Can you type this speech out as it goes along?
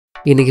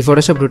இன்றைக்கி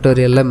Photoshop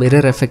டியூட்டோரியலில்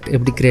mirror effect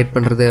எப்படி create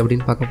பண்ணுறது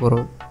அப்படின்னு பார்க்க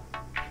போகிறோம்.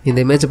 இந்த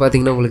இமேஜை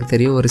பார்த்திங்கன்னா உங்களுக்கு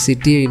தெரியும், ஒரு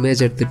சிட்டி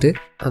இமேஜ் எடுத்துகிட்டு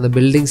அந்த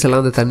பில்டிங்ஸ்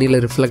எல்லாம் அந்த தண்ணியில்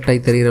ரிஃப்ளெக்ட் ஆகி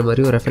தெரிகிற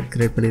மாதிரி ஒரு எஃபெக்ட்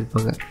க்ரியேட்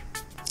பண்ணியிருப்பாங்க.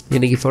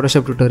 இன்றைக்கி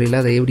ஃபோட்டோஷாப் டியூட்டோரியலில்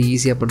அதை எப்படி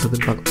ஈஸியாக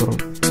பண்ணுறதுன்னு பார்க்க போகிறோம்.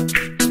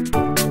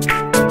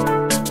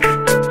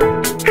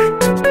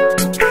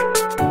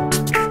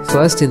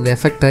 ஃபர்ஸ்ட் இந்த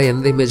எஃபெக்டை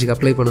எந்த இமேஜுக்கு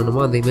அப்ளை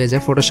பண்ணணுமோ அந்த இமேஜை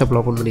ஃபோட்டோஷாப்பில்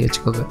ஓப்பன் பண்ணி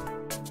வச்சுக்கோங்க.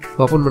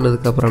 ஓப்பன்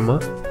பண்ணதுக்கப்புறமா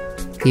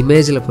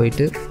இமேஜில்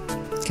போயிட்டு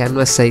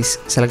கேன்வாஸ் சைஸ்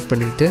செலக்ட்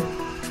பண்ணிவிட்டு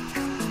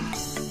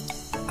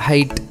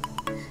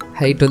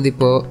ஹைட் வந்து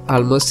இப்போது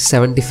ஆல்மோஸ்ட்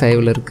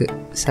 75 இருக்குது.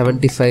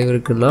 75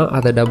 இருக்குன்னா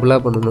அதை டபுளாக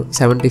பண்ணணும்.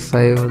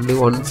 75 வந்து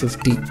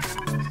 150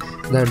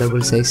 தான்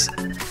டபுள் சைஸ்.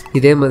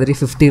 இதே மாதிரி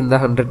 50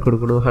 இருந்தால் 100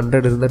 கொடுக்கணும்,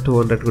 100 இருந்தால்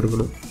 200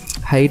 கொடுக்கணும்.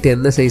 ஹைட்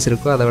எந்த சைஸ்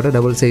இருக்கோ அதை விட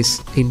டபுள் சைஸ்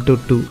 ×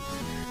 2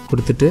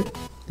 கொடுத்துட்டு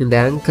இந்த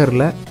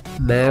ஆங்கரில்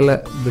மேலே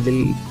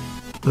மிடில்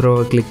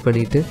ரோவை கிளிக்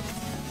பண்ணிவிட்டு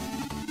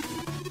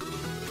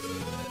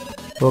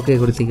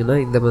ஓகே கொடுத்தீங்கன்னா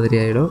இந்த மாதிரி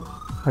ஆகிடும்.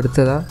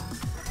 அடுத்ததாக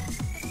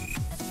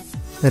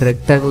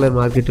ரெக்டாங்குலர்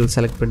மார்க்கெட் டூல்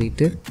செலக்ட்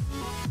பண்ணிவிட்டு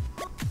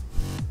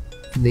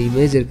இந்த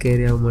இமேஜ் இருக்க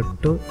ஏரியாவை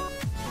மட்டும்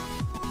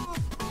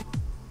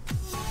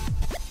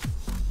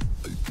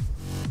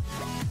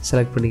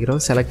செலக்ட்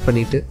பண்ணிக்கிறோம். செலக்ட்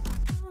பண்ணிவிட்டு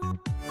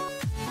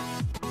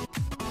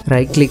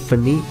ரைட் கிளிக்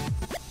பண்ணி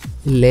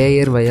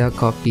லேயர் வயா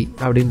காப்பி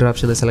அப்படின்ற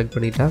ஆப்ஷனை செலக்ட்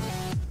பண்ணிட்டா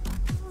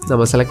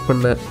நம்ம செலக்ட்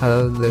பண்ண,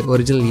 அதாவது இந்த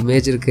ஒரிஜினல்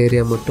இமேஜ் இருக்க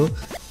ஏரியா மட்டும்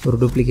ஒரு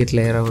டூப்ளிகேட்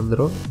லேயராக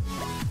வந்துடும்.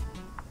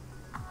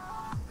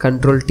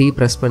 Ctrl+T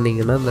ப்ரெஸ்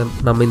பண்ணிங்கன்னா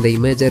நம்ம இந்த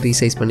இமேஜை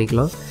ரீசைஸ்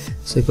பண்ணிக்கலாம்.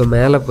 ஸோ இப்போ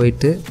மேலே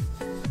போயிட்டு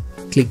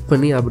கிளிக்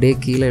பண்ணி அப்படியே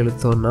கீழே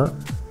இழுத்தோன்னா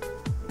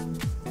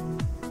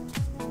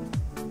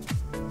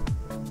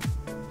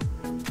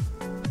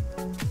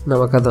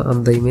நமக்கு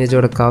அந்த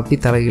இமேஜோட காப்பி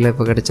தலைகீழ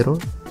இப்போ கிடச்சிரும்.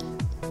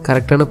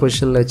 கரெக்டான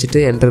பொசிஷனில் வச்சுட்டு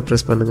என்டர்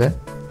ப்ரெஸ் பண்ணுங்கள்.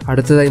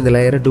 அடுத்ததாக இந்த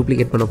லேயரை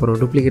டூப்ளிகேட் பண்ண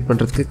போகிறோம். டூப்ளிகேட்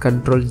பண்ணுறதுக்கு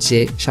Ctrl+J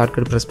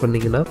ஷார்ட்கட் ப்ரெஸ்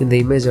பண்ணிங்கன்னா இந்த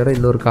இமேஜோட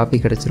இன்னொரு காப்பி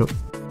கிடச்சிரும்.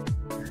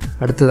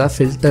 அடுத்ததாக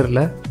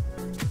ஃபில்டரில்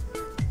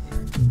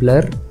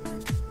blur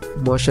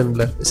motion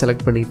blur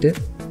செலக்ட் பண்ணிவிட்டு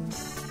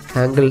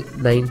ஆங்கிள்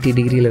 90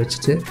 டிகிரியில்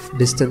வச்சுட்டு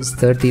டிஸ்டன்ஸ்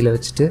 30ல்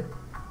வச்சுட்டு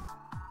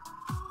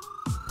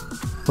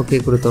ஓகே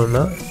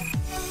கொடுத்தோன்னா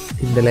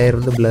இந்த லேயர்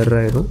வந்து blur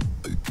ஆகிடும்.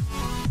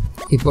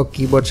 இப்போ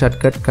கீபோர்ட்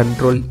ஷார்ட்கட்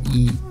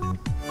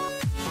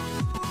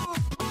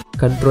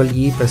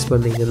Ctrl+E ப்ரெஸ்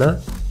பண்ணிங்கன்னா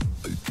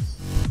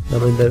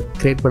நம்ம இந்த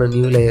க்ரியேட் பண்ண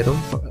நியூ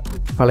லேயரும்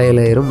பழைய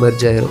லேயரும்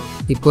மெர்ஜ் ஆயிரும்.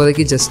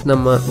 இப்போதைக்கு ஜஸ்ட்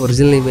நம்ம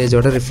ஒரிஜினல்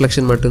இமேஜோட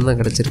ரிஃப்ளெக்ஷன் மட்டும்தான்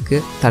கிடச்சிருக்கு.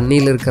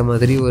 தண்ணியில் இருக்க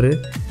மாதிரி ஒரு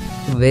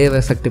வேவ்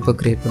எஃபெக்ட் இப்போ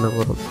க்ரியேட் பண்ண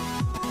போகிறோம்.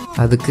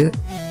 அதுக்கு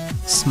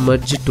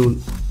ஸ்மட்ஜ் டூல்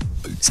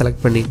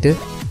செலக்ட் பண்ணிவிட்டு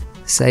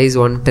சைஸ்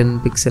 110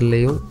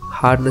 பிக்சல்லையும்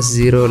ஹார்ட்னஸ்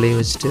 0லையும்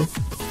வச்சுட்டு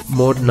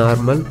மோட்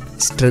நார்மல்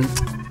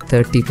ஸ்ட்ரென்த்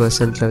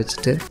 30%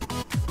 வச்சுட்டு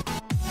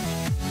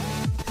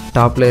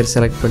டாப் லேயர்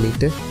செலக்ட்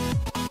பண்ணிவிட்டு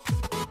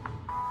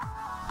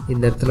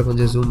இந்த இடத்துல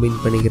கொஞ்சம் ஜூம்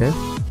இன் பண்ணிக்கிறேன்.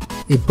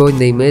 இப்போது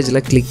இந்த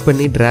இமேஜில் கிளிக்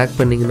பண்ணி ட்ராக்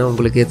பண்ணிங்கன்னா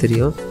உங்களுக்கே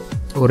தெரியும்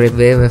ஒரு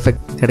வேவ்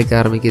எஃபெக்ட் கிடைக்க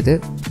ஆரம்பிக்குது.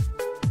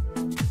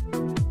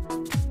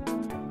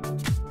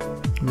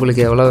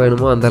 உங்களுக்கு எவ்வளோ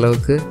வேணுமோ அந்த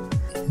அளவுக்கு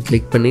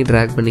கிளிக் பண்ணி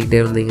ட்ராக் பண்ணிக்கிட்டே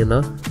இருந்தீங்கன்னா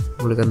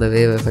உங்களுக்கு அந்த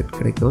வேவ் எஃபெக்ட்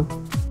கிடைக்கும்.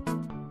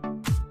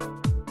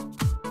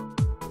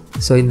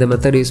 ஸோ இந்த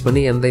மெத்தட் யூஸ்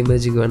பண்ணி எந்த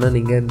இமேஜுக்கு வேணால்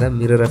நீங்கள் இந்த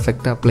மிரர்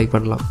எஃபெக்டை அப்ளை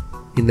பண்ணலாம்.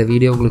 இந்த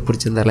வீடியோ உங்களுக்கு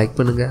பிடிச்சிருந்தா லைக்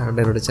பண்ணுங்கள் அண்ட்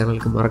என்னோடய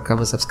சேனலுக்கு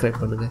மறக்காமல்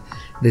சப்ஸ்கிரைப் பண்ணுங்கள்.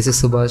 திஸ்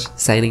இஸ் சுபாஷ்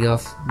சைனிங்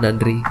ஆஃப்.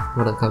 நன்றி,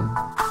 வணக்கம்.